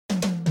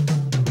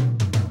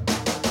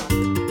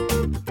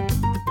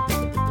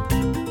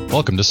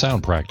Welcome to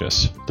Sound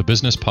Practice, the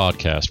business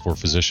podcast for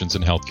physicians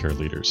and healthcare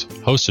leaders,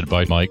 hosted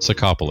by Mike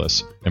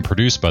Sakopoulos and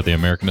produced by the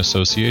American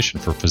Association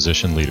for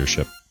Physician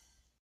Leadership.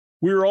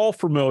 We are all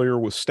familiar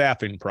with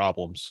staffing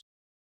problems.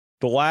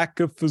 The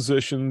lack of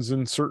physicians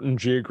in certain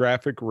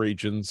geographic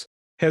regions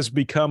has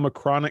become a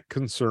chronic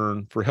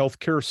concern for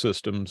healthcare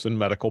systems and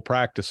medical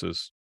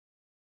practices.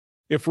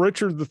 If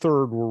Richard III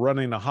were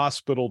running a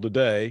hospital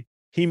today,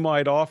 he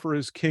might offer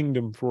his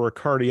kingdom for a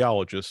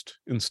cardiologist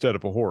instead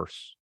of a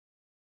horse.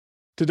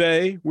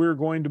 Today, we're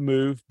going to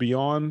move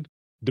beyond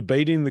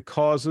debating the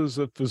causes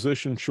of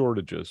physician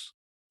shortages.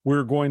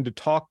 We're going to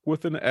talk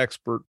with an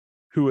expert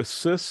who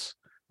assists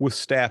with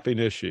staffing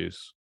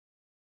issues.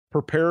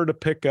 Prepare to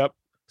pick up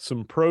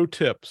some pro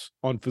tips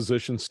on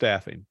physician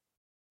staffing.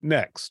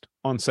 Next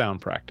on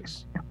Sound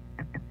Practice.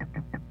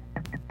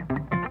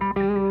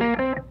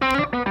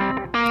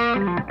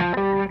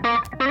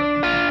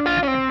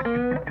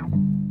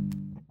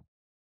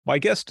 My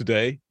guest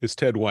today is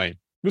Ted Weyn.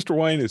 Mr.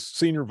 Weyn is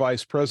Senior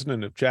Vice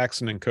President of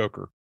Jackson &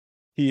 Coker.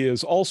 He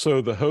is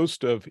also the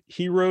host of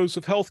Heroes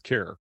of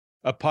Healthcare,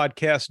 a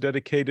podcast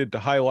dedicated to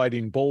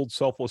highlighting bold,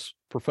 selfless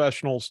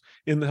professionals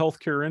in the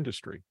healthcare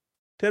industry.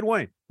 Ted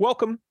Weyn,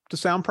 welcome to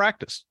Sound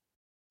Practice.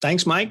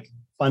 Thanks, Mike.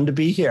 Fun to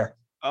be here.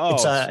 Oh,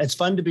 it's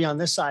fun to be on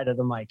this side of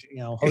the mic. You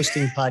know,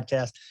 hosting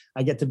podcast,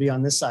 I get to be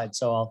on this side,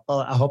 so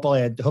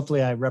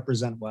hopefully I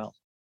represent well.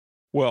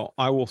 Well,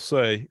 I will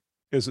say,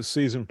 as a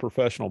seasoned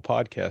professional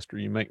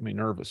podcaster, you make me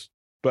nervous.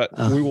 But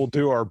we will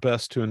do our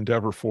best to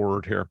endeavor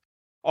forward here.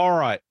 All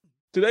right.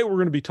 Today, we're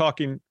going to be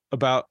talking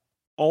about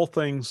all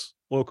things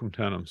locum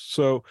tenens.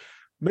 So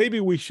maybe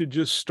we should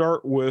just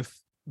start with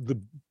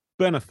the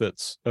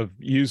benefits of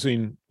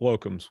using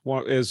locums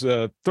as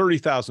a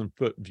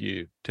 30,000-foot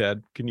view.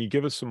 Ted, can you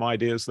give us some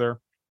ideas there?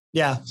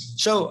 Yeah.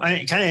 So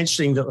kind of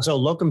interesting. So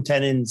locum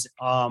tenens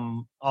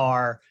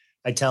are,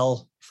 I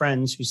tell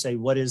friends who say,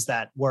 what is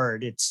that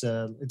word? It's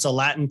a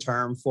Latin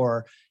term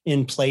for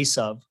in place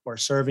of or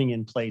serving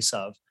in place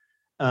of.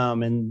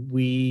 And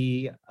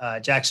we,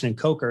 Jackson &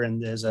 Coker,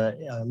 and there's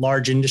a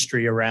large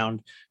industry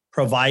around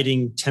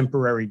providing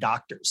temporary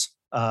doctors.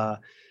 I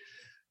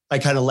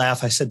kind of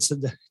laugh. I said, so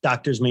the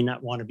doctors may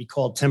not want to be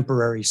called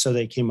temporary, so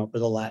they came up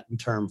with a Latin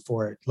term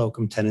for it.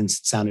 Locum tenens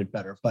sounded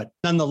better. But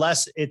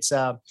nonetheless, it's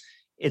a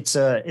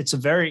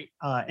very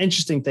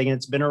interesting thing.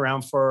 It's been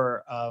around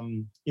for,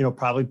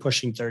 probably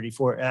pushing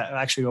 34,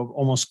 actually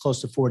almost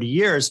close to 40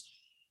 years.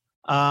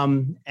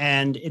 And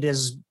it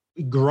has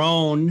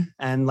grown,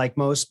 and like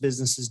most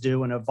businesses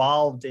do, and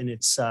evolved in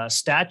its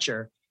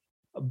stature.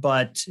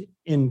 But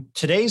in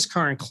today's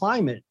current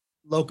climate,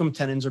 locum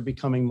tenens are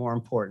becoming more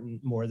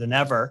important more than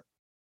ever,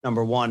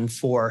 number one,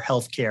 for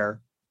healthcare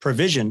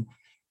provision,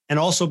 and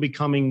also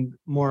becoming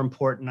more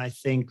important, I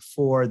think,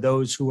 for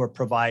those who are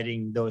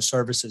providing those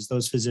services,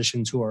 those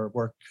physicians who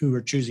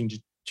are choosing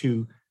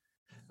to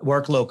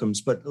work locums.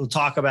 But we'll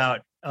talk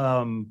about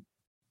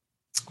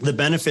the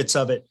benefits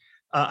of it.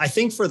 I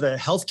think for the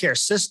healthcare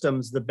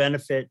systems, the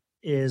benefit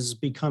is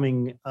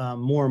becoming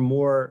more and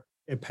more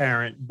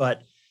apparent.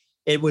 But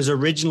it was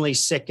originally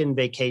sick and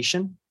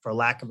vacation, for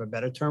lack of a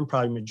better term,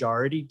 probably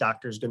majority.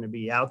 Doctor's going to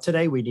be out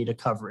today. We need a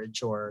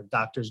coverage, or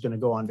doctor's going to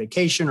go on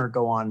vacation or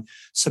go on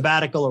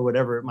sabbatical or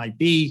whatever it might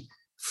be,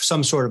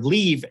 some sort of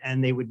leave,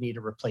 and they would need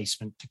a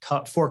replacement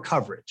for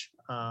coverage.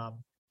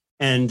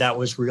 And that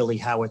was really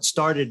how it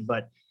started.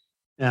 But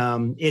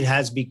it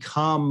has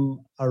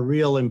become a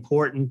real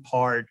important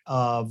part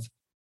of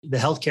the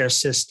healthcare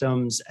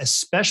systems,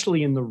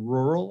 especially in the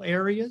rural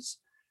areas,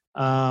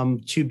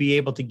 to be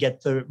able to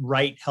get the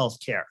right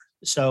healthcare.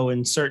 So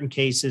in certain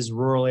cases,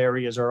 rural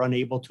areas are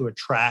unable to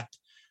attract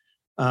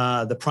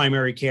the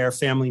primary care,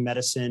 family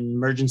medicine,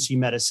 emergency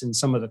medicine,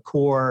 some of the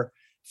core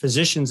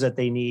physicians that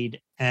they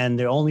need. And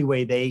the only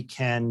way they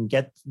can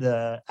get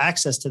the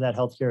access to that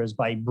healthcare is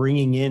by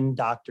bringing in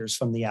doctors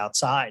from the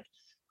outside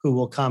who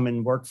will come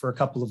and work for a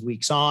couple of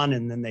weeks on,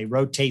 and then they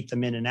rotate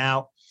them in and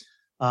out.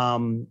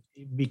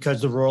 Because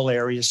the rural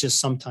areas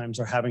just sometimes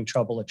are having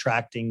trouble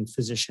attracting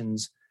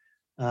physicians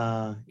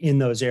in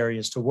those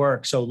areas to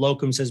work. So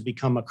locums has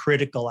become a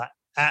critical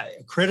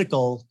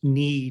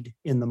need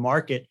in the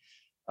market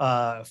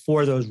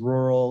for those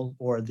rural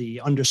or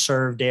the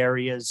underserved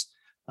areas,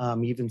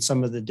 even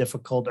some of the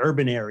difficult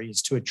urban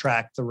areas, to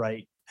attract the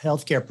right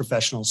healthcare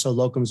professionals. So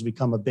locums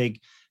become a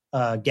big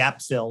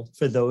gap fill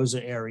for those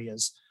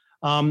areas.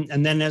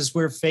 And then as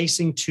we're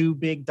facing two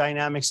big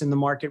dynamics in the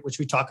market, which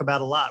we talk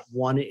about a lot,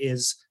 one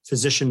is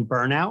physician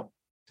burnout.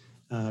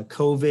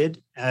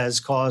 COVID has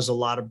caused a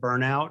lot of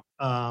burnout,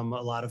 a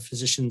lot of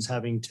physicians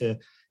having to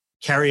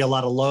carry a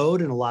lot of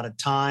load and a lot of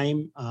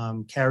time,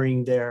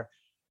 carrying taking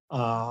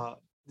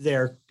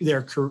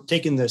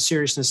the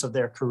seriousness of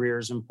their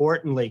careers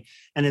importantly.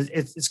 And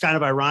it's kind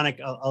of ironic.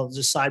 I'll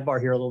just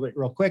sidebar here a little bit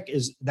real quick.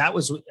 That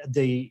was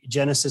the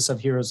genesis of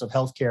Heroes of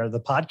Healthcare,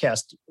 the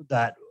podcast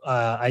that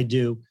I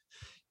do,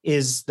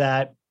 is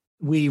that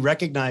we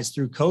recognized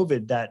through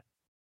COVID that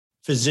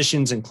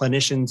physicians and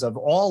clinicians of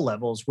all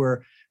levels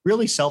were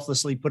really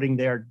selflessly putting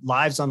their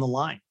lives on the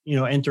line,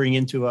 entering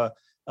into a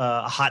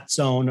a hot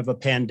zone of a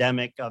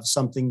pandemic, of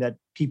something that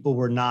people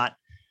were not,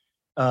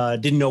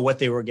 didn't know what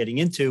they were getting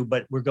into,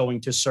 but were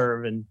going to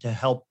serve and to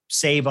help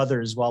save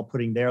others while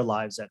putting their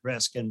lives at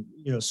risk. And,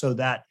 so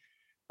that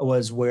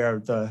was where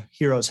the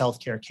Heroes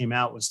Healthcare came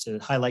out, was to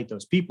highlight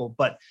those people.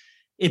 But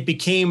it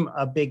became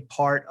a big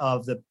part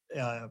of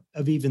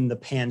even the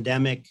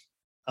pandemic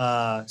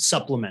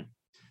supplement.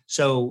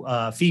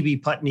 So Phoebe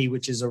Putney,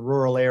 which is a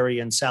rural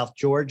area in South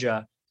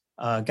Georgia,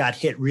 got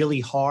hit really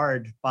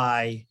hard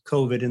by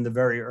COVID in the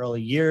very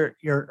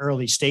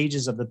early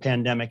stages of the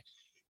pandemic.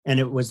 And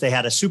they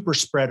had a super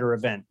spreader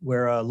event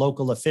where a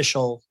local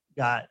official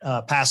got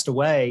passed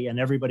away, and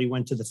everybody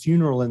went to the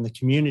funeral in the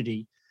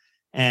community.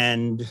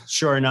 And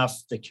sure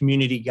enough, the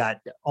community got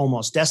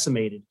almost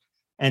decimated.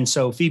 And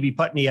so Phoebe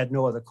Putney had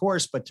no other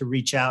course but to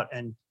reach out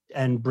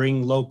and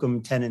bring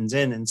Locum Tenens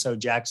in. And so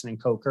Jackson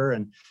and Coker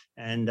and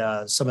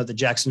some of the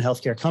Jackson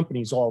healthcare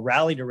companies all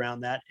rallied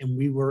around that.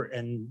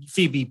 And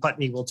Phoebe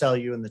Putney will tell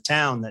you in the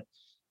town that,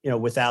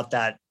 without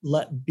that,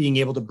 being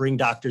able to bring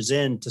doctors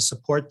in to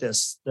support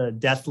this, the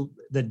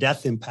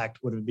death impact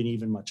would have been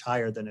even much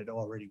higher than it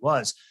already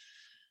was.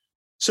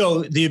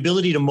 So the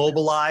ability to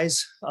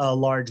mobilize a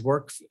large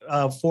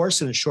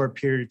workforce in a short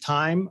period of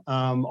time,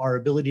 our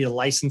ability to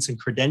license and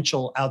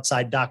credential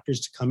outside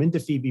doctors to come into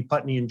Phoebe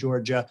Putney in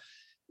Georgia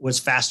was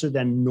faster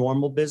than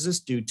normal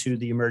business due to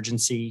the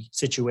emergency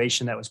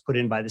situation that was put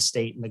in by the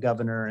state and the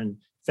governor and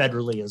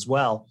federally as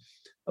well.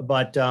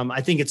 But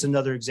I think it's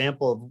another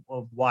example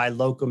of why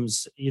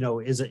locums,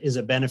 is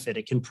a benefit.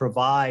 It can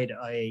provide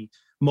a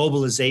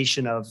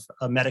mobilization of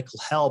medical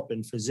help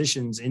and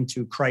physicians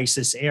into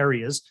crisis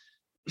areas.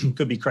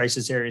 Could be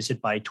crisis areas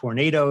hit by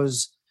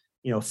tornadoes,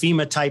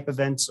 FEMA type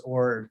events,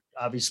 or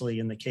obviously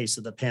in the case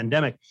of the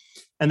pandemic.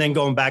 And then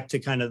going back to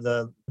kind of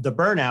the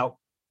burnout,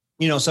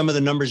 some of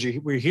the numbers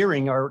we're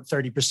hearing are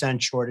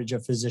 30% shortage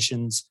of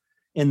physicians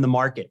in the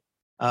market.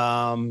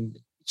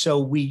 So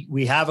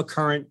we have a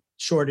current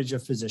shortage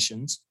of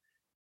physicians.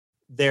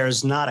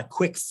 There's not a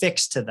quick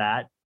fix to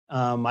that.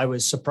 I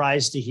was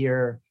surprised to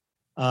hear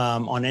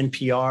on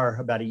NPR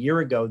about a year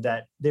ago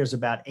that there's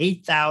about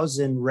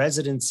 8,000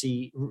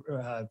 residency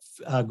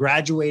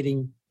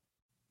graduating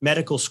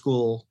medical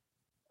school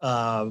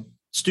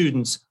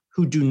students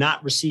who do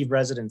not receive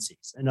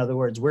residencies. In other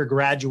words, we're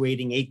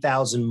graduating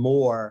 8,000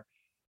 more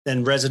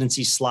than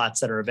residency slots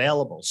that are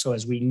available. So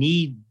as we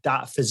need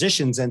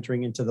physicians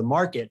entering into the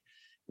market,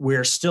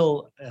 we're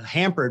still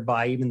hampered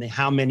by even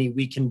how many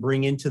we can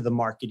bring into the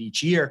market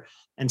each year.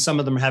 And some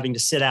of them are having to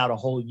sit out a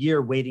whole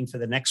year waiting for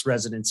the next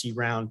residency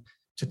round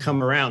to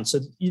come around. So,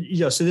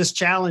 so this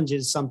challenge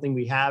is something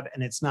we have,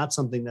 and it's not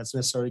something that's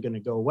necessarily going to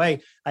go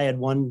away. I had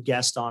one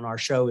guest on our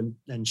show,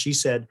 and she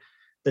said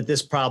that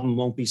this problem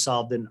won't be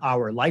solved in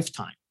our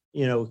lifetime,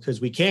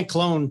 because we can't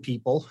clone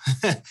people.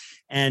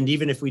 And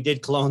even if we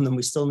did clone them,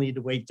 we still need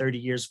to wait 30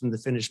 years from the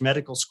finished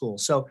medical school.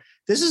 So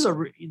this is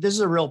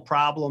a real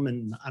problem.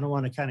 And I don't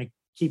want to kind of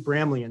keep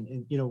rambling.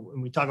 And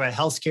when we talk about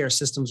healthcare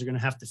systems are going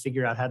to have to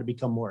figure out how to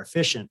become more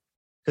efficient,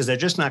 because they're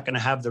just not going to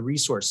have the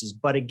resources.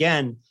 But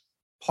again,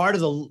 part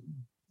of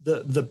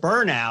the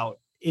burnout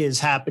is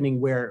happening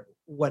where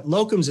what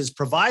locums is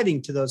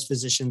providing to those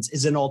physicians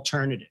is an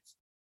alternative.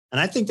 And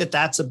I think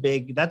that's a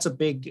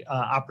big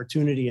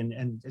opportunity.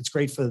 And it's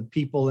great for the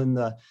people in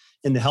the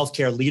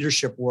healthcare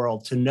leadership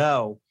world to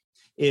know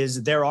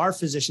is there are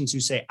physicians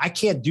who say, I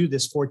can't do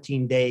this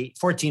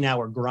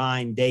 14-hour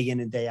grind day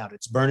in and day out.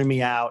 It's burning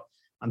me out.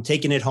 I'm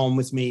taking it home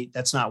with me.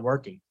 That's not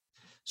working.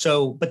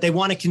 So, but they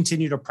want to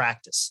continue to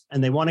practice,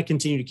 and they want to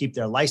continue to keep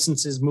their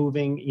licenses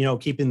moving,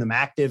 keeping them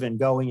active and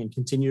going, and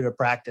continue to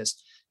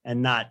practice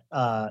and not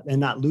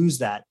lose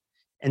that.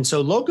 And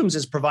so locums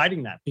is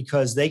providing that,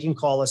 because they can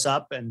call us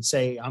up and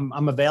say,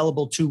 I'm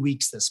available 2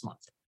 weeks this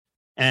month,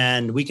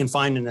 and we can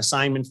find an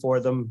assignment for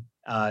them,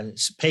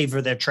 pay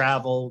for their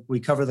travel.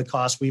 We cover the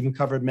cost. We even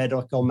covered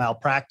medical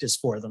malpractice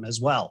for them as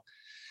well.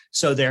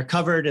 So they're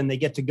covered, and they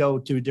get to go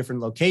to a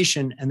different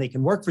location, and they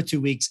can work for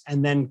 2 weeks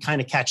and then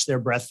kind of catch their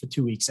breath for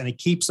 2 weeks. And it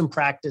keeps them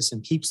practice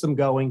and keeps them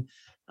going.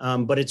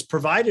 But it's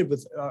provided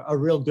with a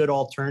real good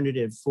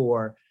alternative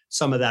for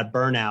some of that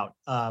burnout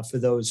for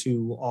those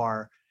who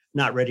are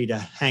not ready to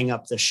hang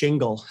up the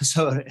shingle.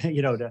 So,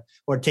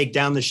 or take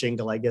down the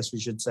shingle, I guess we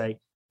should say,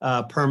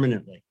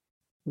 permanently.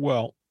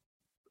 Well,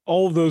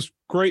 all of those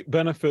great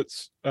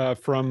benefits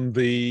from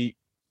the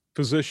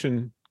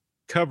physician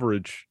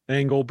coverage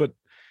angle, but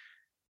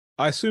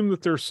I assume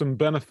that there's some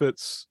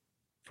benefits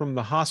from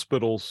the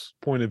hospital's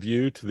point of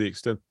view, to the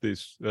extent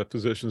these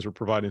physicians are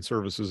providing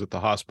services at the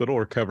hospital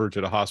or coverage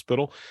at a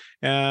hospital,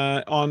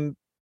 on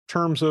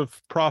terms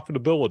of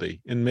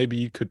profitability. And maybe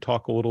you could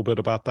talk a little bit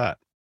about that.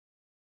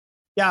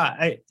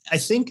 Yeah, I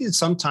think that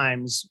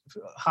sometimes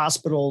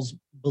hospitals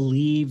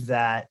believe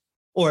that,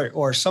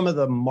 or some of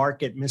the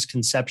market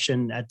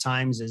misconception at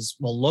times is,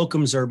 well,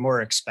 locums are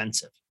more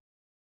expensive,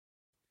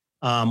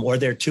 or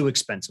they're too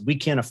expensive. We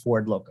can't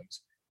afford locums.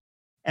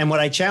 And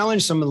what I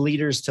challenge some of the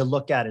leaders to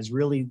look at is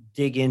really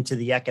dig into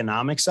the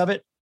economics of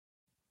it.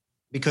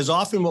 Because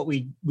often what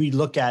we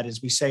look at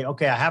is we say,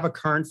 okay, I have a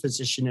current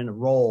physician in a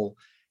role,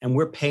 and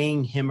we're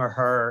paying him or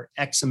her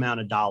X amount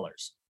of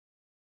dollars.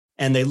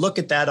 And they look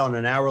at that on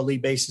an hourly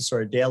basis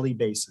or a daily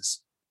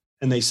basis.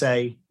 And they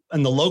say,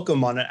 and the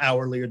locum on an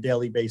hourly or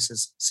daily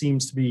basis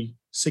seems to be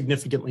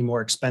significantly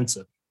more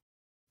expensive.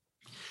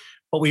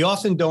 What we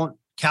often don't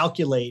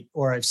calculate,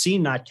 or I've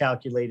seen not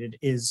calculated,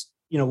 is,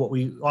 what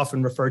we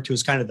often refer to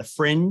as kind of the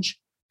fringe,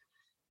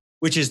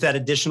 which is that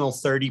additional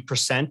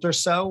 30% or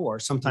so, or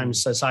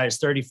sometimes as high as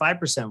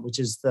 35%, which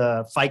is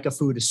the FICA,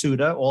 FUTA,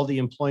 SUTA, all the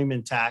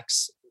employment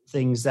tax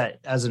things that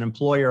as an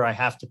employer I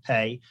have to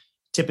pay,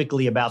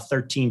 typically about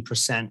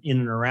 13% in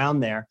and around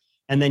there.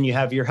 And then you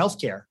have your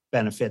healthcare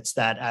benefits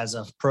that as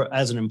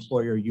an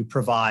employer you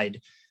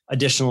provide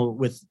additional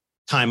with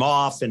time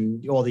off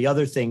and all the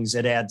other things,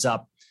 it adds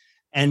up.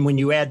 And when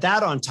you add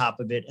that on top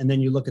of it, and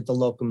then you look at the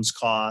locum's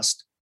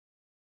cost,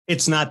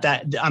 it's not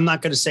that, I'm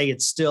not going to say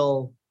it's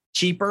still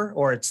cheaper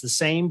or it's the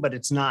same, but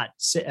it's not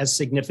as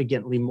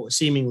significantly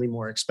seemingly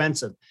more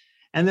expensive.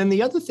 And then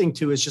the other thing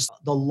too is just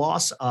the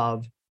loss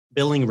of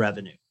billing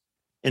revenue.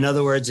 In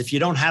other words, if you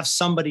don't have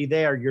somebody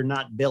there, you're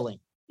not billing,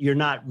 you're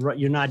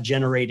not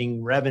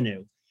generating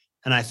revenue.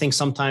 And I think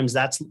sometimes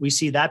we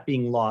see that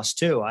being lost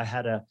too. I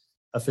had a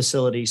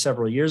facility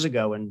several years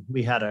ago, and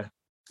we had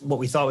what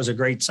we thought was a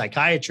great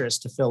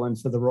psychiatrist to fill in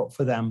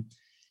for them.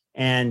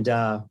 And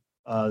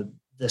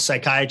the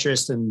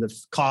psychiatrist and the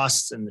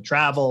costs and the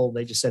travel,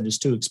 they just said it's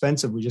too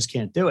expensive. We just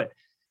can't do it.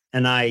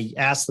 And I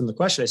asked them the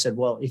question. I said,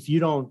 well, if you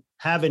don't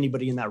have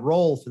anybody in that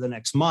role for the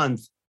next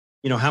month,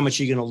 how much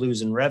are you going to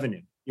lose in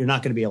revenue? You're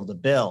not going to be able to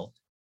bill.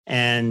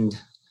 And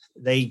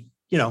they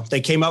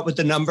came up with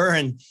the number,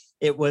 and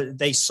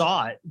they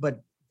saw it,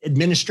 but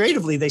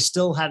administratively they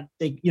still had,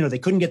 they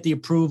couldn't get the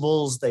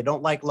approvals. They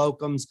don't like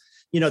locums.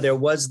 There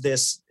was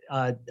this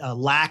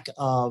lack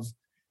of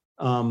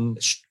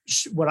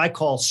what I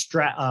call it's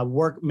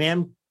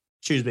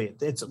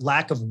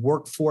lack of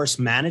workforce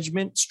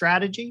management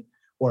strategy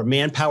or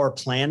manpower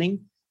planning,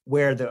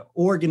 where the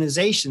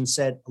organization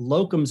said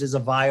locums is a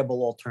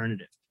viable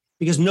alternative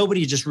because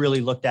nobody just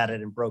really looked at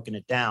it and broken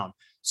it down.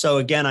 So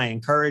again, I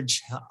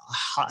encourage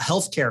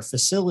healthcare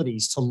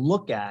facilities to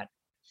look at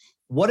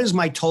what is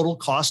my total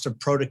cost of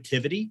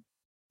productivity?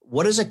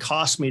 What does it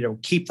cost me to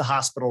keep the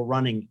hospital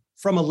running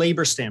from a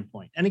labor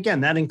standpoint? And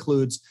again, that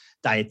includes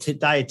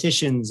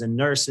dietitians and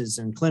nurses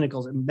and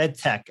clinicals and med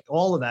tech,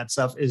 all of that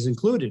stuff is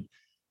included.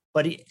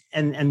 But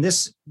and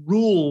this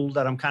rule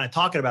that I'm kind of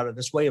talking about, or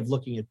this way of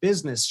looking at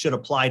business, should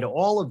apply to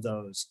all of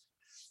those.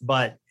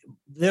 But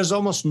there's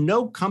almost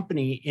no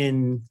company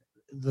in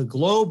the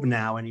globe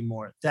now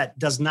anymore that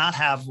does not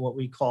have what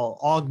we call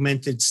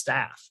augmented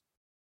staff,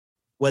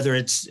 whether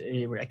it's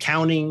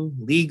accounting,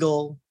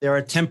 legal. There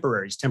are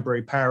temporary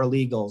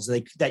paralegals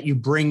that you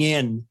bring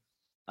in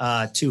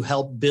to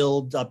help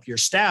build up your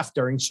staff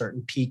during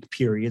certain peak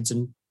periods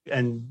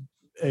and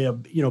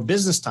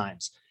business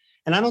times.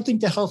 And I don't think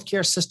the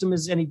healthcare system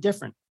is any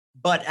different.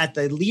 But at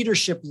the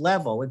leadership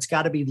level, it's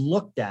got to be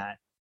looked at.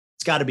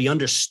 It's got to be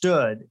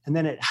understood. And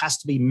then it has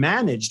to be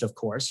managed, of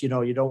course. You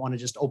don't want to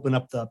just open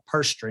up the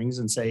purse strings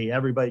and say,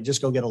 everybody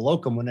just go get a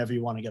locum whenever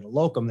you want to get a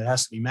locum. That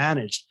has to be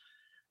managed.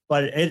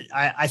 But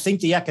I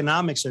think the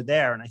economics are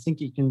there. And I think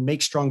you can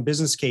make strong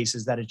business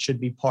cases that it should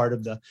be part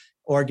of the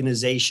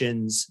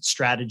organization's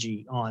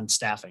strategy on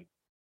staffing.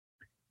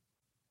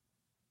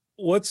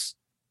 Let's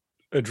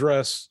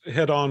address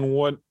head on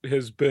what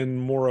has been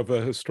more of a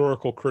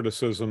historical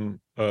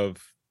criticism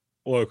of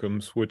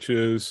locums, which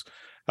is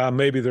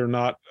maybe they're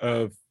not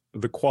of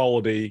the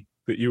quality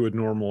that you would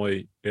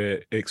normally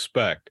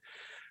expect.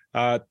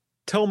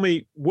 Tell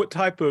me, what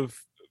type of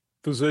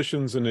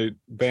physicians and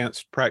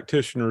advanced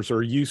practitioners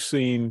are you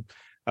seeing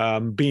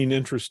being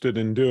interested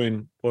in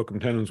doing locum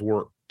tenens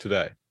work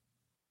today?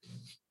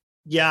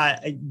 Yeah,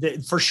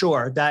 for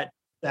sure. That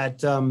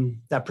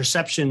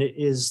perception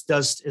is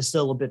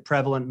still a bit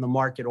prevalent in the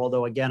market.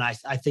 Although again, I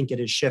think it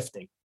is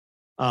shifting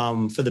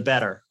for the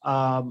better.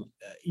 I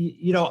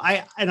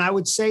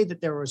would say that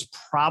there was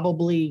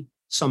probably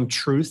some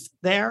truth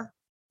there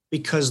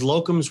because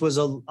locums was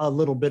a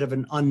little bit of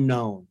an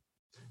unknown,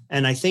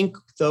 and I think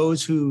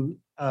those who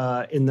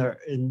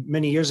in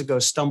many years ago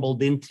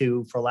stumbled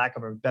into, for lack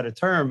of a better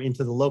term,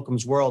 into the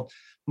locums world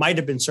might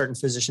have been certain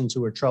physicians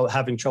who were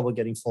having trouble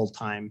getting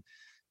full-time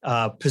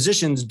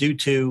positions due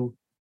to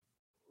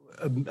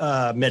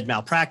med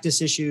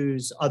malpractice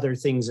issues, other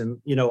things, and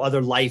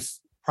other life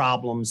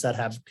problems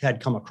that had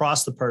come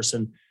across the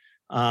person.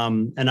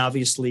 And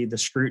obviously the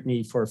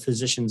scrutiny for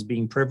physicians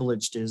being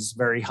privileged is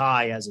very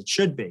high, as it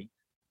should be.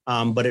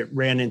 But it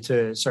ran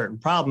into certain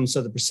problems.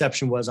 So the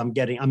perception was I'm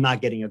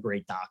not getting a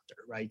great doctor,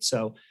 right?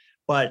 So,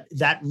 but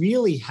that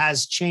really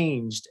has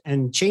changed,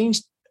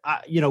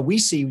 we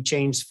see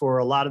changed for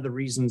a lot of the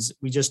reasons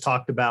we just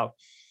talked about,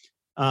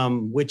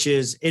 which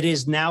is it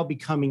is now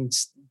becoming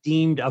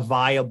deemed a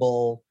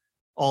viable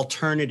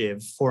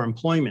alternative for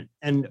employment.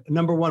 And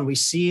number one, we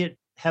see it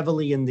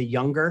heavily in the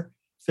younger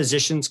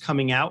physicians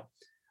coming out.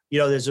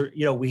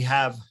 We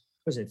have,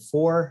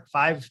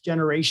 4-5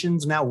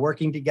 generations now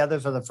working together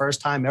for the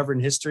first time ever in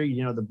history,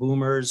 the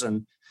boomers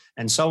and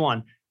so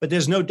on. But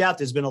there's no doubt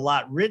there's been a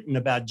lot written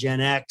about Gen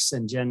X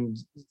and Gen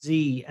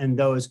Z and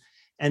those,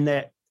 and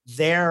that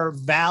their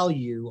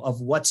value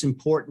of what's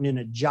important in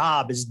a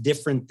job is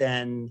different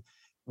than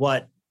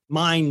what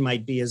mine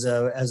might be as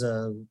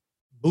a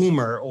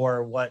boomer,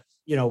 or what,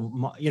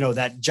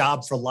 that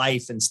job for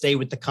life and stay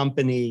with the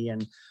company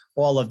and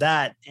all of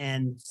that,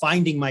 and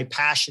finding my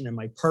passion and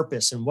my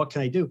purpose and what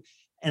can I do.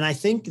 And I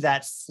think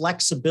that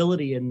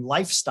flexibility in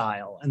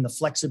lifestyle and the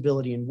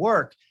flexibility in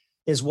work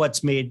is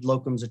what's made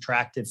locums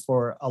attractive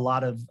for a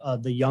lot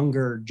of the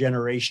younger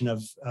generation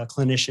of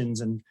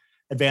clinicians and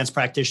advanced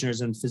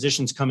practitioners and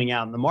physicians coming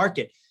out in the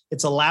market.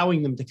 It's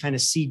allowing them to kind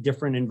of see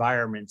different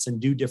environments and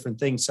do different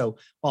things. So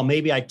while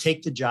maybe I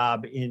take the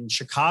job in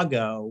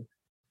Chicago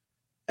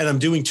and I'm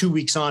doing 2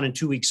 weeks on and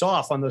 2 weeks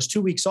off, on those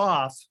 2 weeks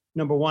off,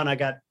 number one, I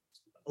got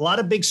a lot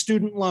of big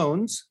student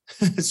loans.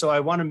 So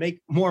I want to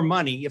make more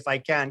money if I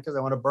can, because I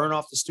want to burn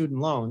off the student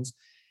loans.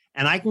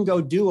 And I can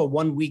go do a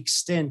 1 week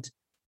stint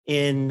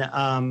in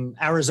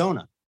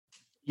Arizona,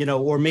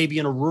 or maybe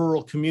in a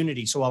rural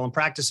community. So while I'm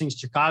practicing in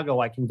Chicago,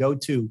 I can go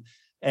to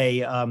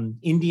a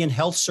Indian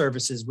Health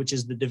Services, which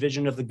is the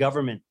division of the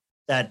government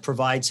that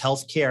provides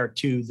healthcare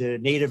to the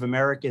Native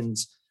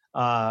Americans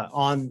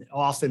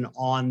often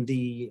on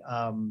the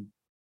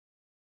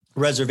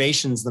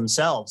reservations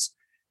themselves.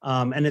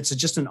 And it's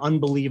just an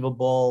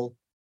unbelievable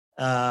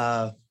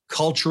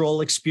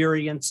cultural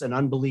experience, an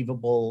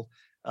unbelievable,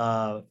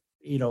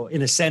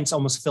 in a sense,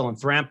 almost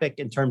philanthropic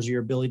in terms of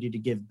your ability to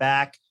give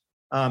back.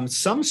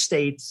 Some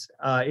states,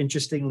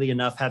 interestingly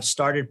enough, have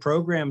started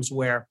programs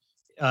where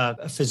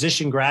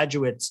physician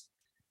graduates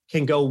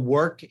can go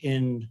work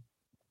in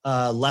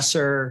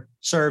lesser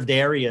served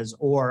areas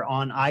or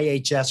on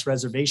IHS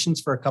reservations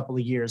for a couple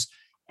of years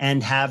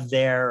and have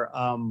their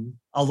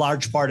a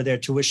large part of their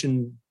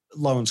tuition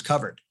loans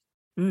covered.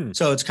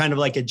 So it's kind of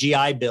like a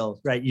GI Bill,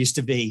 right? Used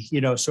to be,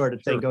 sort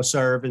of thing. Sure. Go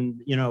serve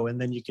and,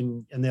 and then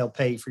and they'll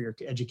pay for your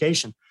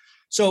education.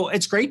 So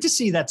it's great to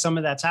see that some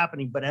of that's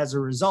happening, but as a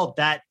result,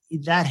 that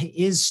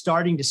is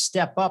starting to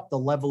step up the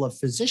level of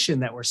physician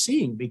that we're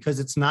seeing, because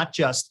it's not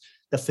just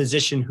the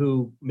physician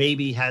who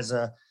maybe has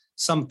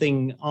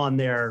something on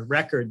their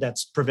record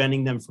that's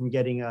preventing them from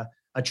getting a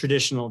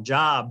traditional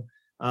job.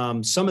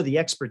 Some of the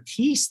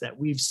expertise that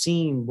we've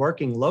seen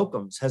working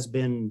locums has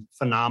been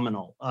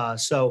phenomenal.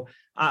 So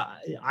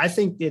I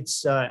think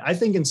I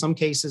think in some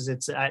cases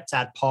it's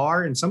at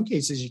par. In some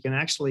cases, you can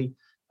actually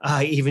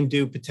even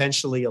do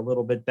potentially a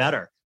little bit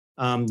better.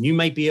 You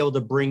might be able to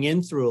bring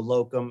in through a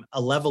locum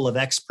a level of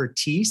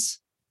expertise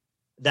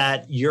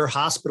that your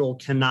hospital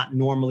cannot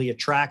normally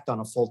attract on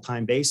a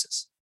full-time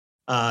basis.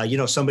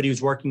 Somebody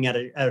who's working at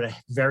a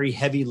very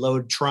heavy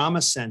load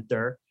trauma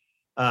center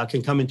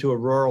can come into a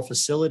rural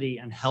facility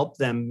and help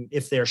them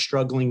if they're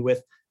struggling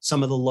with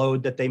some of the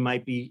load that they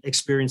might be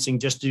experiencing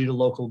just due to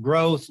local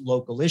growth,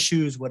 local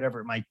issues,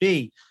 whatever it might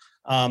be.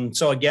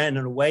 So again,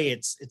 in a way,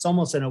 it's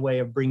almost in a way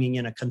of bringing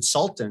in a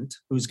consultant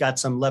who's got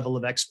some level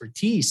of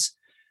expertise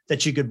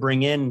that you could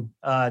bring in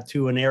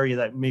to an area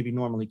that maybe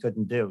normally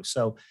couldn't do.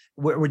 So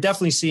we're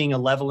definitely seeing a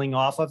leveling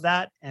off of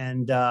that,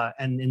 and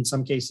in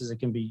some cases it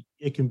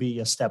can be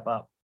a step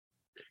up.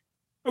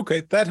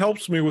 Okay, that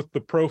helps me with the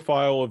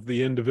profile of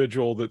the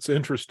individual that's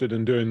interested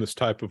in doing this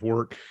type of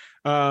work.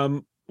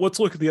 Let's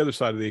look at the other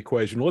side of the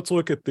equation. Let's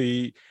look at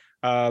the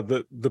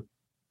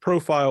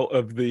profile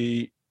of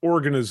the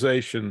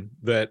organization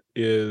that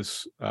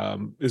is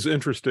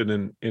interested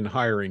in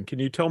hiring. Can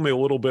you tell me a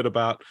little bit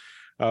about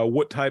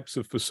what types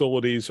of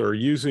facilities are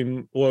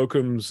using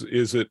locums?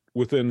 Is it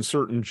within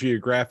certain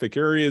geographic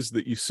areas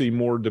that you see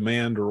more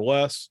demand or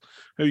less?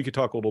 Maybe you could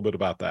talk a little bit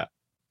about that.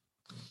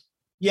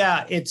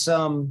 Yeah, it's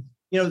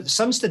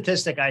some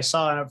statistic I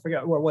saw, and I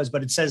forget what it was,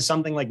 but it says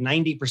something like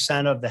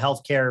 90% of the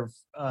healthcare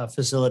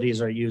facilities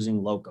are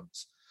using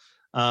locums.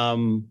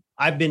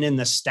 I've been in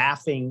the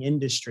staffing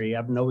industry.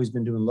 I've always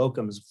been doing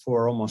locums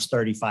for almost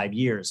 35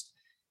 years.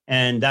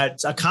 And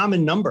that's a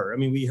common number. I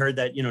mean, we heard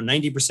that,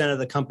 90% of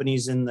the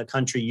companies in the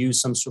country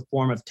use some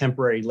form of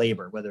temporary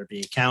labor, whether it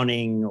be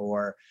accounting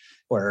or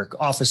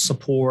office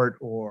support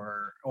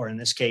or in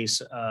this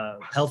case,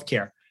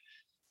 healthcare.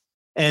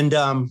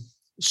 And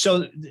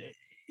so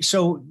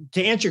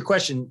to answer your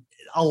question,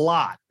 a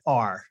lot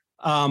are.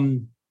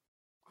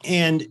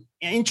 And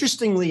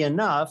interestingly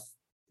enough,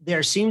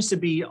 there seems to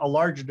be a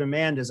larger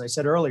demand, as I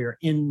said earlier,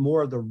 in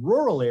more of the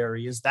rural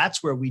areas.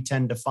 That's where we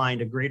tend to find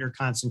a greater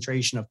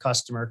concentration of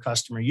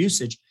customer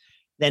usage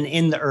than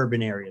in the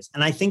urban areas.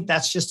 And I think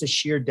that's just a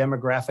sheer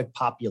demographic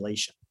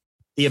population.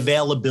 The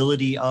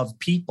availability of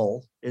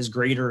people is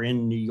greater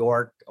in New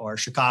York or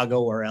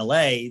Chicago or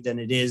LA than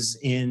it is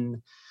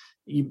in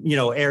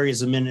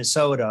areas of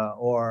Minnesota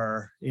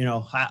or,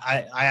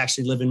 I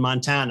actually live in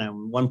Montana,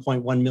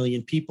 1.1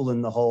 million people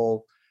in the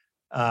whole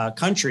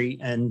country.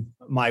 And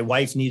my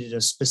wife needed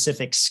a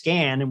specific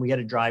scan and we had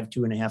to drive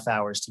 2.5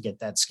 hours to get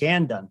that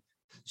scan done.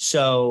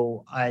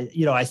 So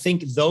I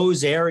think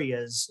those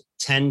areas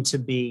tend to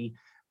be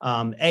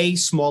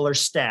smaller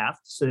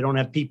staffed, so they don't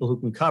have people who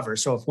can cover.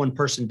 So if one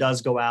person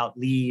does go out,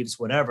 leaves,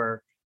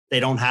 whatever, they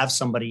don't have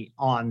somebody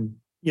on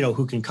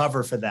who can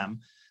cover for them.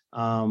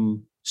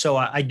 So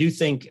I do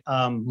think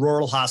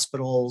rural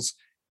hospitals,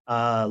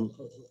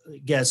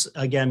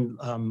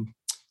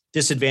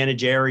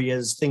 disadvantaged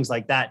areas, things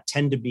like that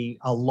tend to be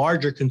a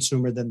larger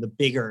consumer than the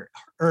bigger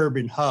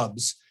urban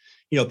hubs.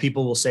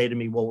 People will say to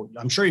me, well,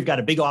 I'm sure you've got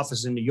a big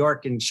office in New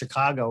York and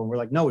Chicago. And we're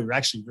like, no, we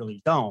actually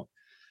really don't.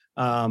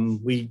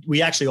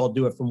 We actually all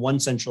do it from one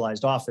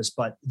centralized office,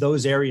 but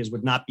those areas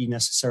would not be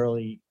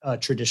necessarily a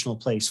traditional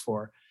place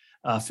for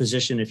a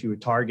physician if you were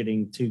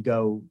targeting to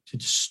go to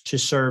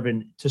serve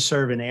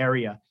an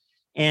area.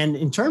 And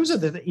in terms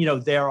of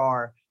there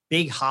are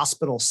big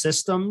hospital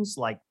systems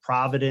like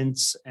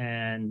Providence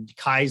and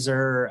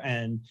Kaiser,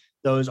 and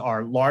those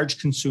are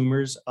large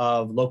consumers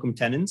of locum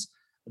tenens.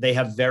 They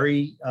have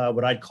very,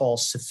 what I'd call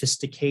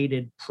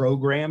sophisticated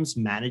programs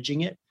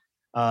managing it.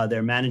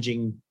 They're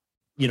managing,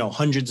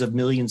 hundreds of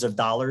millions of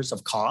dollars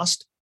of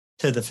cost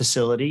to the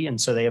facility. And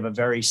so they have a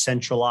very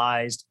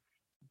centralized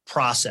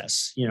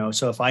process.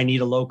 So if I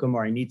need a locum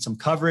or I need some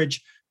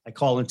coverage, I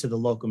call into the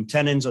locum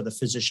tenens or the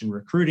physician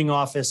recruiting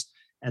office,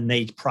 and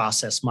they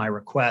process my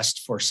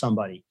request for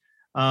somebody.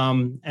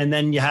 And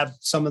then you have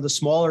some of the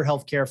smaller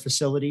healthcare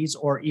facilities,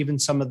 or even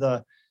some of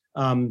the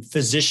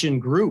physician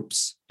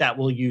groups that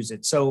will use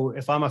it. So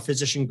if I'm a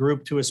physician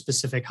group to a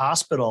specific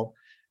hospital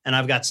and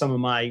I've got some of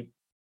my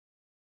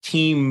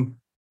team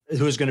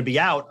who is going to be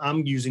out,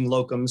 I'm using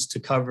locums to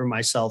cover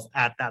myself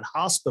at that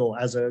hospital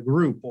as a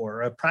group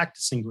or a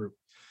practicing group.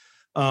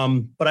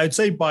 But I'd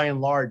say by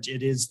and large,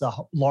 it is the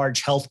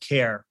large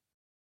healthcare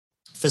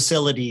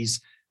facilities,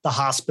 the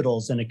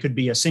hospitals, and it could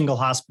be a single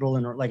hospital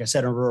in, like I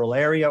said, a rural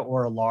area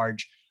or a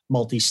large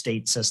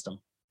multi-state system.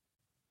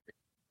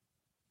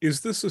 Is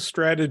this a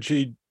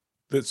strategy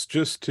that's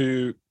just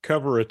to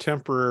cover a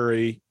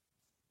temporary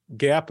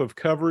gap of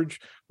coverage,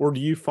 or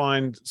do you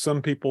find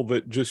some people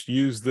that just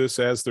use this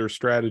as their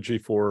strategy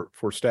for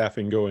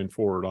staffing going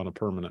forward on a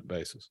permanent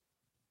basis?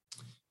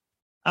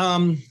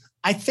 I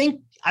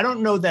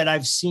don't know that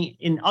I've seen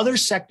in other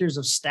sectors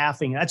of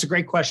staffing. That's a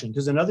great question,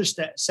 because in other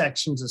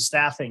sections of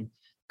staffing,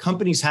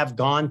 companies have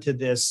gone to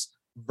this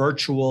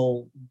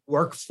virtual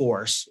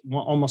workforce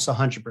almost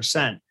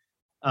 100%.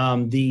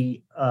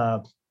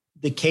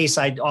 The case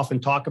I often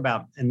talk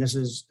about, and this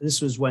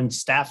was when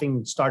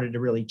staffing started to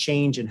really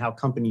change and how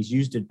companies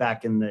used it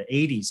back in the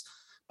 80s.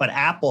 But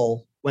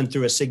Apple went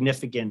through a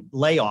significant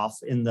layoff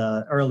in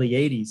the early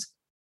 80s,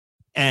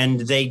 and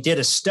they did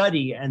a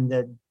study, and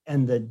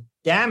the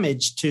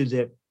damage to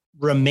the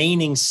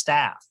remaining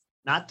staff,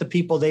 not the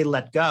people they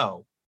let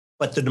go,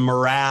 but the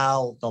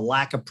morale, the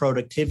lack of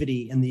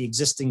productivity in the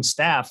existing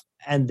staff,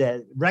 and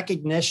the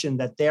recognition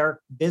that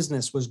their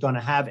business was going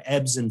to have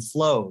ebbs and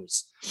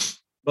flows,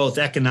 both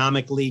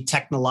economically,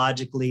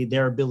 technologically,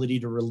 their ability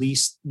to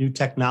release new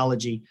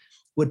technology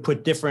would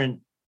put different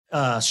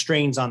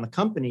strains on the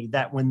company,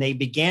 that when they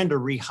began to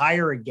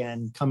rehire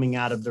again, coming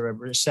out of the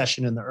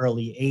recession in the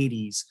early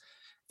 80s,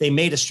 they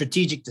made a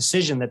strategic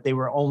decision that they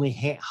were only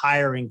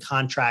hiring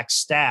contract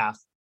staff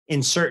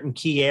in certain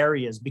key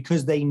areas,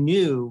 because they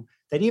knew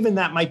that even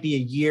that might be a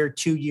year,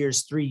 2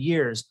 years, 3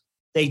 years,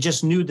 they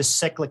just knew the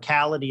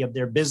cyclicality of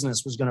their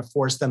business was going to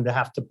force them to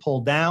have to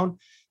pull down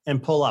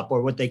and pull up,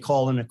 or what they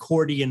call an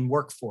accordion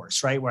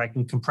workforce, right? Where I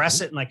can compress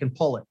it and I can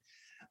pull it.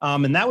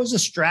 And that was a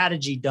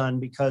strategy done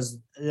because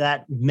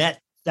that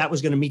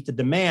was going to meet the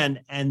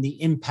demand, and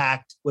the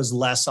impact was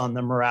less on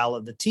the morale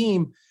of the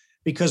team.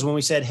 Because when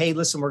we said, hey,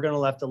 listen, we're going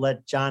to have to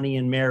let Johnny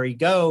and Mary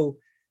go,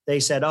 they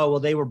said, oh, well,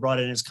 they were brought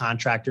in as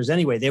contractors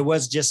anyway. There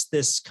was just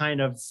this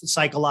kind of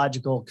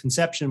psychological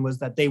conception was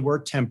that they were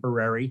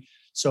temporary.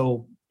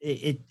 So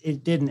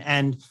it didn't.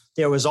 And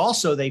there was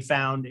also, they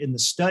found in the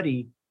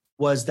study,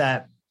 was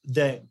that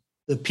the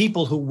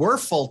people who were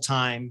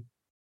full-time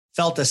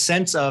felt a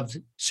sense of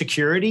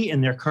security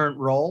in their current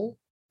role,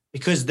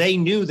 because they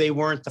knew they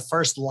weren't the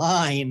first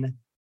line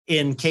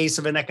in case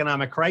of an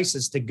economic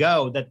crisis to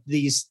go, that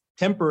these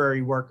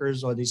temporary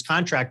workers or these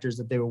contractors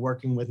that they were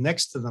working with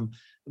next to them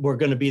were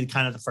going to be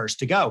kind of the first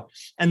to go.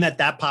 And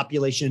that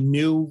population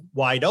knew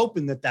wide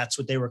open that that's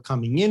what they were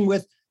coming in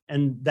with,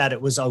 and that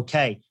it was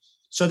okay.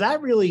 So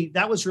that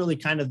was really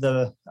kind of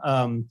the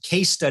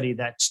case study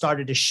that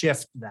started to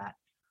shift that.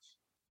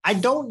 I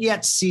don't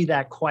yet see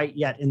that quite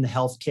yet in the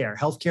healthcare.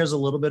 Healthcare is a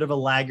little bit of a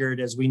laggard,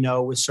 as we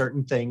know, with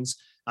certain things.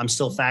 I'm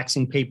still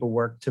faxing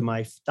paperwork to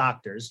my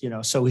doctors,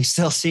 so we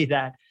still see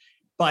that.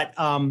 But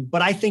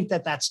I think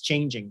that that's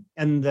changing.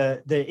 And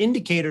the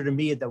indicator to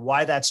me that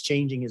why that's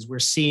changing is we're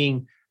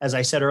seeing, as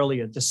I said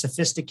earlier, the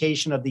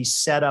sophistication of the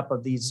setup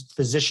of these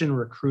physician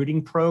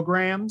recruiting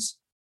programs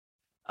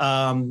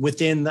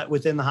within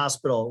the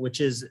hospital,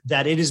 which is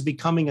that it is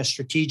becoming a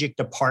strategic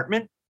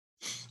department,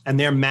 and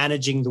they're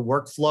managing the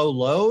workflow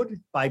load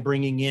by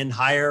bringing in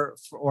hire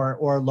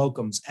or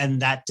locums.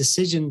 And that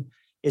decision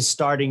is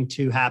starting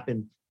to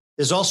happen.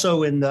 There's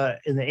also in the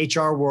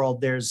HR world,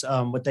 there's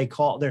what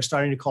they're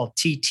starting to call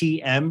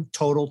TTM,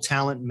 total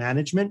talent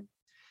management.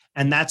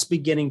 And that's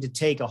beginning to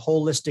take a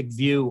holistic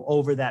view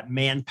over that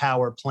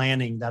manpower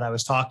planning that I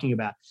was talking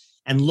about,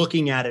 and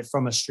looking at it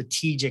from a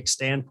strategic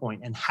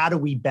standpoint, and how do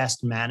we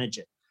best manage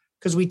it?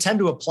 because we tend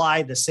to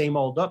apply the same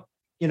old up,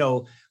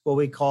 what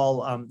we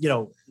call,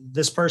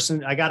 this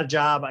person, I got a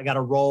job, I got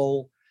a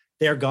role,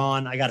 they're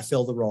gone, I got to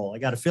fill the role. I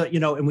got to fill,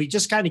 and we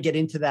just kind of get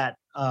into that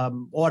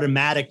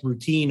automatic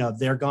routine of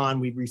they're gone,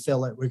 we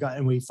refill it,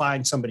 and we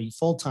find somebody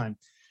full-time.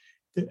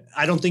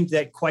 I don't think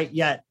that quite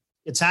yet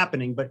it's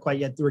happening, but quite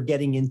yet we're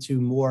getting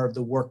into more of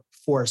the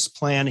workforce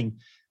planning.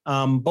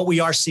 But we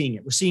are seeing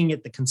it. We're seeing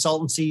it, the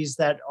consultancies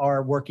that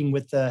are working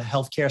with the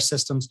healthcare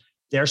systems,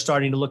 they're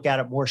starting to look at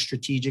it more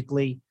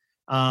strategically.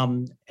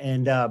 And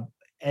in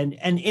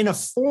a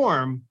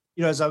form,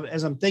 as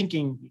I'm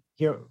thinking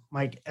here,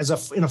 Mike,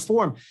 in a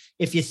form,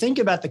 if you think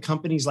about the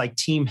companies like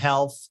Team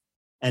Health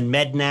and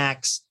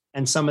Mednax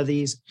and some of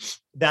these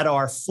that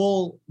are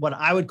full, what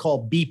I would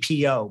call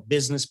BPO,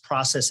 business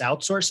process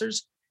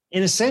outsourcers,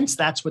 in a sense,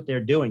 that's what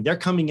they're doing. They're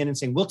coming in and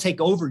saying, we'll take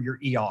over your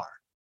ER,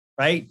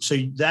 right? So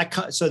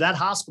that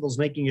hospital is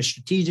making a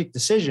strategic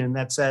decision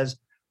that says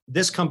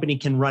this company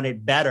can run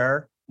it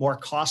better, more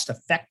cost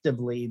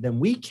effectively than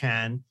we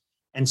can.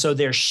 And so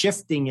they're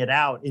shifting it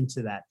out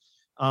into that.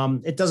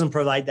 It doesn't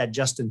provide that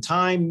just in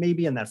time,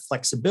 maybe, and that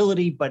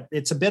flexibility, but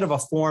it's a bit of a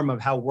form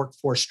of how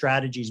workforce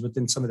strategies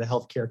within some of the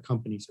healthcare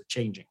companies are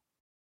changing.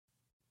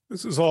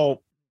 This is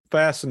all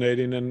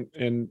fascinating,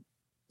 and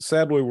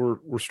sadly,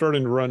 we're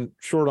starting to run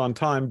short on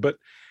time, but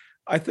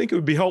I think it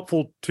would be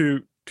helpful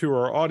to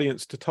our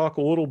audience to talk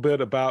a little bit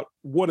about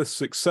what a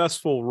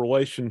successful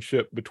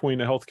relationship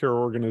between a healthcare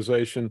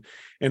organization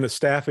and a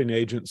staffing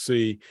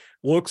agency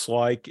looks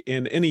like,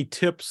 and any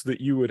tips that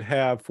you would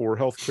have for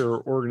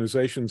healthcare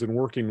organizations in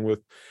working with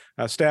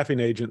staffing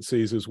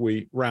agencies as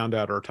we round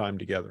out our time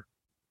together.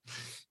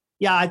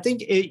 Yeah, I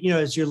think,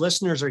 as your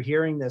listeners are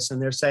hearing this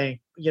and they're saying,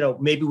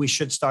 maybe we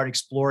should start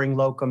exploring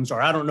locums,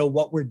 or I don't know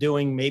what we're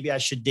doing. Maybe I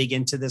should dig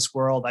into this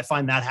world. I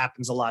find that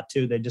happens a lot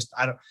too.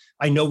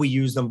 I know we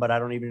use them, but I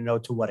don't even know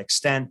to what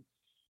extent.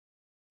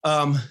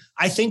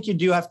 I think you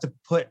do have to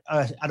put,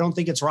 I don't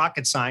think it's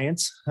rocket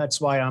science.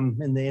 That's why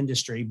I'm in the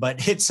industry,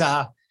 but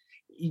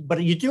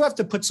but you do have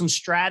to put some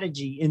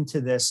strategy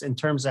into this in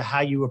terms of how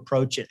you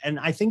approach it. And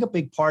I think a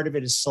big part of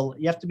it is,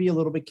 you have to be a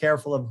little bit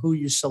careful of who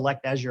you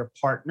select as your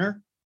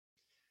partner.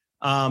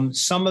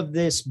 Some of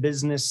this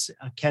business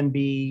can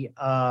be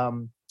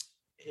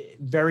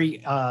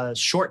very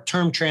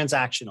short-term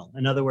transactional.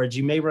 In other words,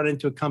 you may run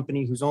into a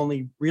company who's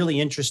only really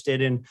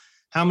interested in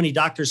how many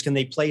doctors can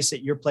they place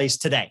at your place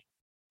today,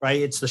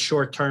 right? It's the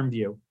short-term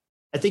view.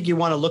 I think you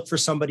want to look for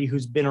somebody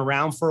who's been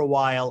around for a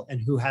while and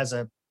who has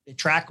a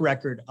track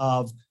record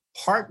of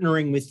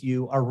partnering with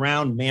you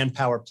around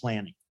manpower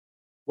planning.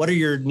 What are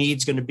your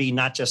needs going to be,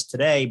 not just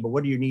today, but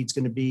what are your needs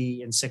going to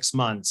be in 6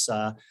 months?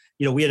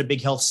 We had a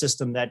big health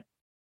system that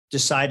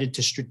decided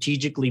to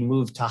strategically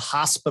move to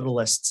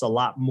hospitalists a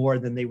lot more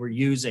than they were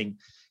using.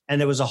 And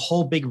there was a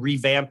whole big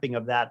revamping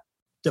of that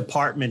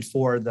department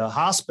for the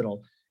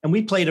hospital. And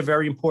we played a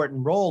very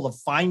important role of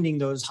finding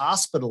those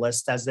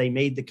hospitalists as they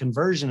made the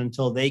conversion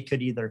until they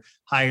could either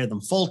hire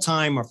them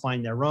full-time or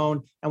find their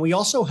own. And we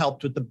also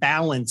helped with the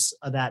balance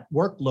of that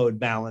workload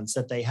balance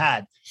that they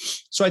had.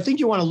 So I think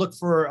you want to look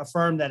for a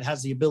firm that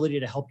has the ability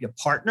to help you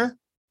partner,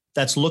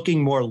 that's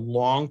looking more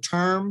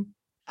long-term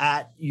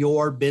at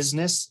your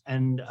business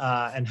and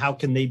how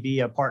can they be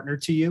a partner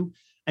to you.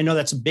 I know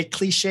that's a bit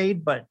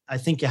cliched, but I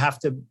think you have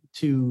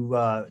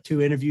to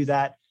interview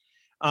that.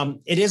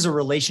 It is a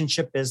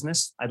relationship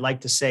business. I'd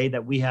like to say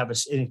that we have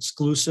an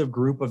exclusive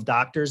group of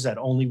doctors that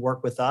only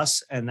work with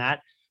us and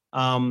that,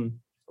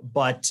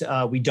 but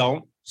we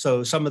don't.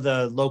 So some of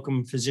the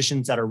locum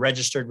physicians that are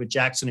registered with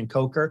Jackson and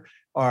Coker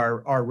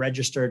are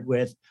registered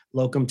with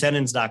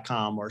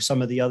locumtenens.com or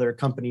some of the other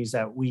companies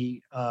that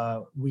we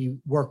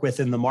work with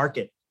in the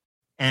market.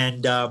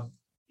 And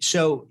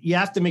so you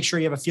have to make sure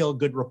you have a feel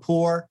good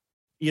rapport.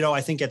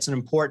 I think it's an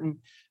important.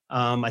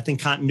 I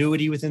think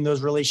continuity within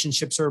those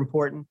relationships are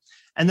important.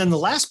 And then the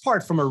last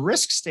part from a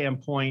risk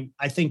standpoint,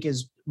 I think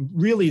is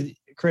really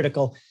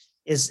critical,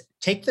 is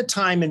take the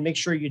time and make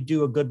sure you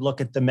do a good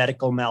look at the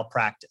medical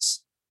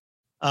malpractice.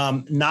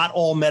 Not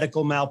all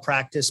medical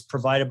malpractice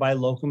provided by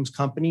locums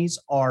companies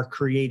are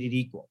created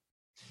equal.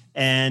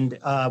 And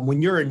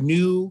when you're a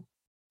new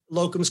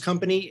locums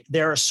company,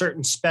 there are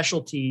certain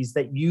specialties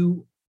that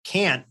you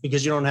can't,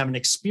 because you don't have an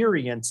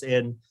experience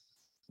in,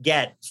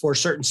 get for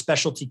certain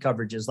specialty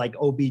coverages like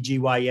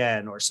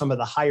OBGYN or some of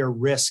the higher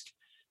risk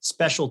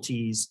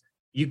specialties.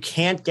 You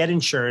can't get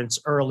insurance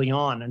early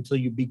on until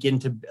you begin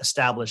to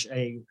establish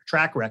a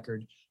track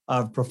record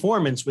of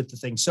performance with the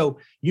thing. So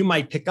you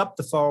might pick up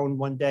the phone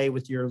one day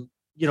with your,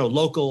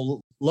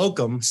 local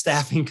locum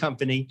staffing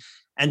company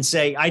and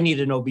say, I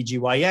need an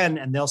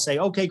OBGYN. And they'll say,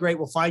 okay, great,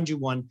 we'll find you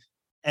one.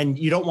 And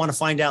you don't want to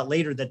find out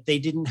later that they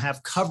didn't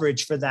have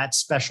coverage for that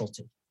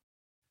specialty.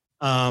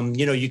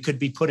 You could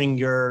be putting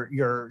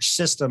your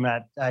system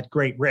at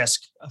great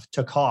risk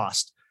to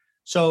cost.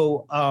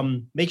 So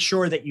make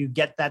sure that you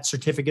get that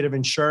certificate of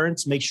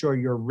insurance. Make sure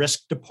your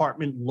risk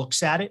department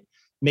looks at it.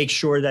 Make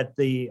sure that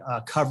the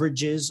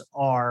coverages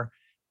are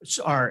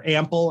are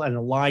ample and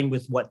align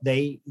with what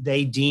they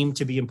deem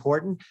to be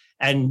important,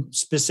 and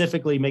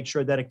specifically make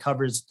sure that it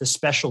covers the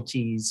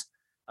specialties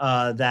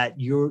that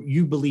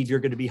you believe you're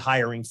going to be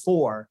hiring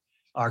for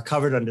are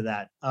covered under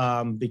that,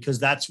 because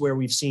that's where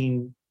we've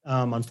seen,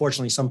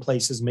 unfortunately, some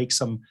places make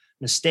some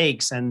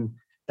mistakes, and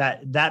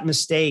that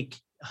mistake,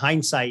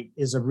 hindsight,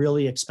 is a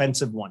really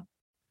expensive one.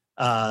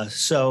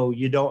 So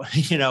you don't,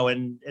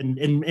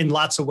 in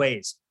lots of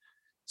ways.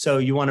 So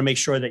you want to make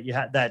sure that you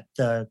have that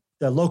the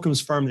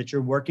locums firm that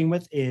you're working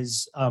with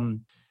has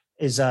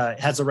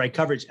the right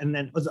coverage. And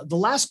then the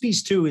last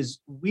piece too is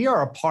we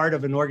are a part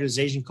of an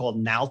organization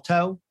called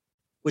NALTO,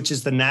 which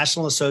is the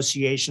National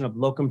Association of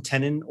Locum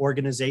Tenens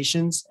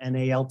Organizations,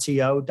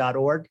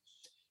 NALTO.org.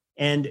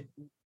 And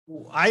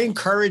I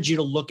encourage you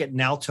to look at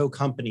NALTO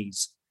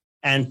companies.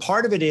 And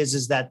part of it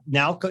is that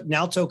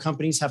NALTO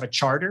companies have a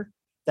charter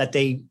that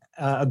they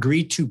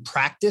agree to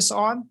practice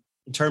on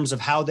in terms of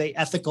how they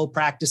ethical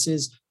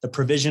practices, the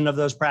provision of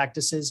those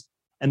practices.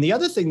 And the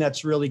other thing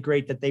that's really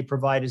great that they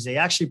provide is they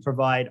actually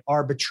provide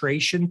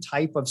arbitration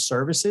type of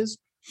services,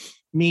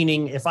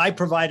 meaning if I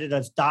provided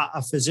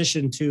a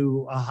physician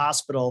to a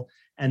hospital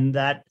and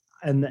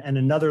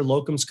another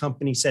locums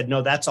company said,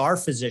 no, that's our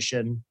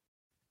physician.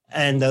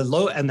 And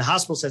the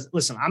hospital says,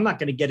 listen, I'm not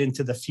going to get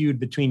into the feud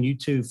between you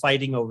two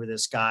fighting over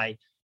this guy.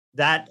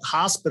 That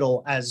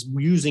hospital, as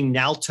using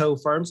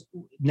NALTO firms,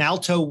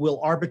 NALTO will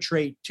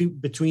arbitrate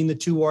between the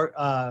two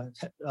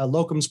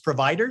locums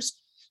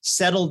providers,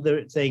 settle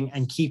the thing,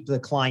 and keep the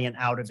client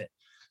out of it.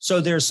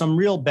 So there's some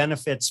real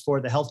benefits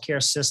for the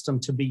healthcare system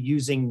to be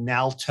using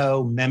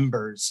NALTO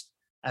members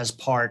as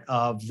part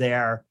of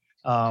their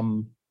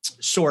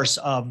source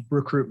of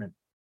recruitment.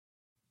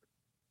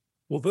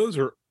 Well, those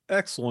are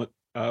excellent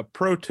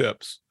pro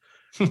tips.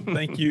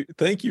 Thank you.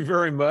 Thank you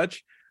very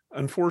much.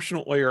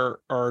 Unfortunately,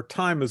 our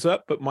time is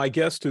up, but my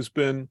guest has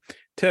been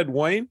Ted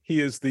Weyn. He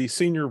is the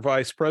Senior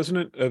Vice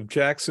President of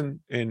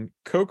Jackson and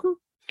Coker.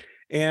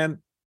 And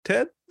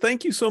Ted,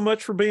 thank you so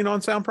much for being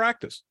on Sound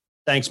Practice.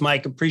 Thanks,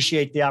 Mike.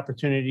 Appreciate the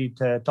opportunity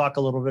to talk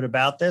a little bit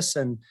about this,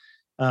 and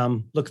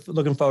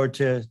looking forward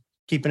to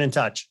keeping in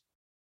touch.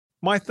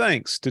 My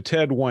thanks to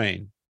Ted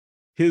Weyn.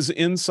 His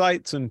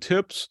insights and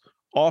tips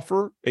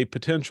offer a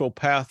potential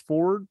path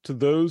forward to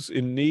those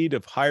in need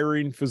of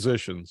hiring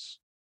physicians.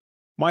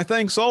 My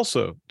thanks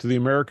also to the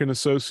American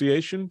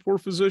Association for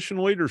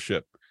Physician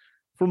Leadership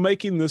for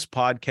making this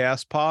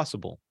podcast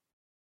possible.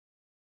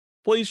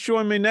 Please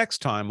join me next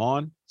time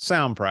on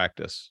Sound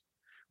Practice.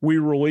 We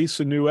release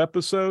a new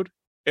episode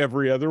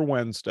every other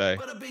Wednesday.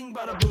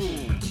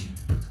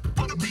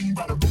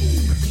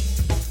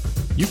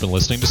 You've been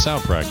listening to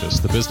Sound Practice,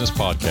 the business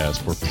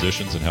podcast for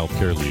physicians and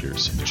healthcare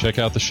leaders. Check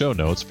out the show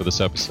notes for this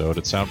episode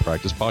at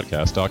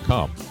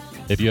soundpracticepodcast.com.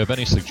 If you have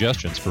any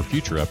suggestions for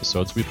future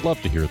episodes, we'd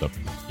love to hear them.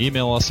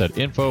 Email us at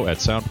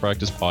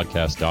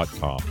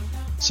info@soundpracticepodcast.com.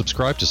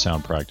 Subscribe to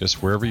Sound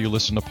Practice wherever you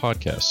listen to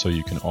podcasts so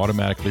you can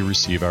automatically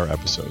receive our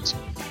episodes.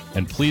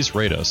 And please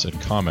rate us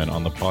and comment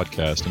on the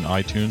podcast in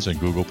iTunes and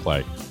Google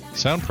Play.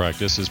 Sound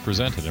Practice is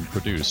presented and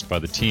produced by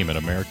the team at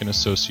American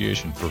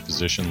Association for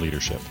Physician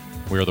Leadership.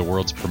 We are the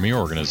world's premier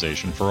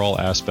organization for all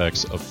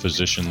aspects of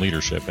physician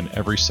leadership in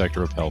every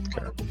sector of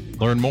healthcare.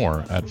 Learn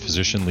more at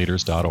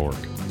physicianleaders.org.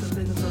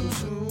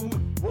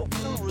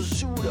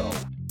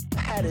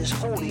 That is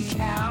holy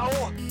cow.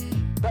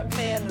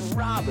 Batman and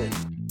Robin.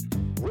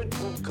 Red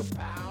Bull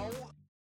Kapow.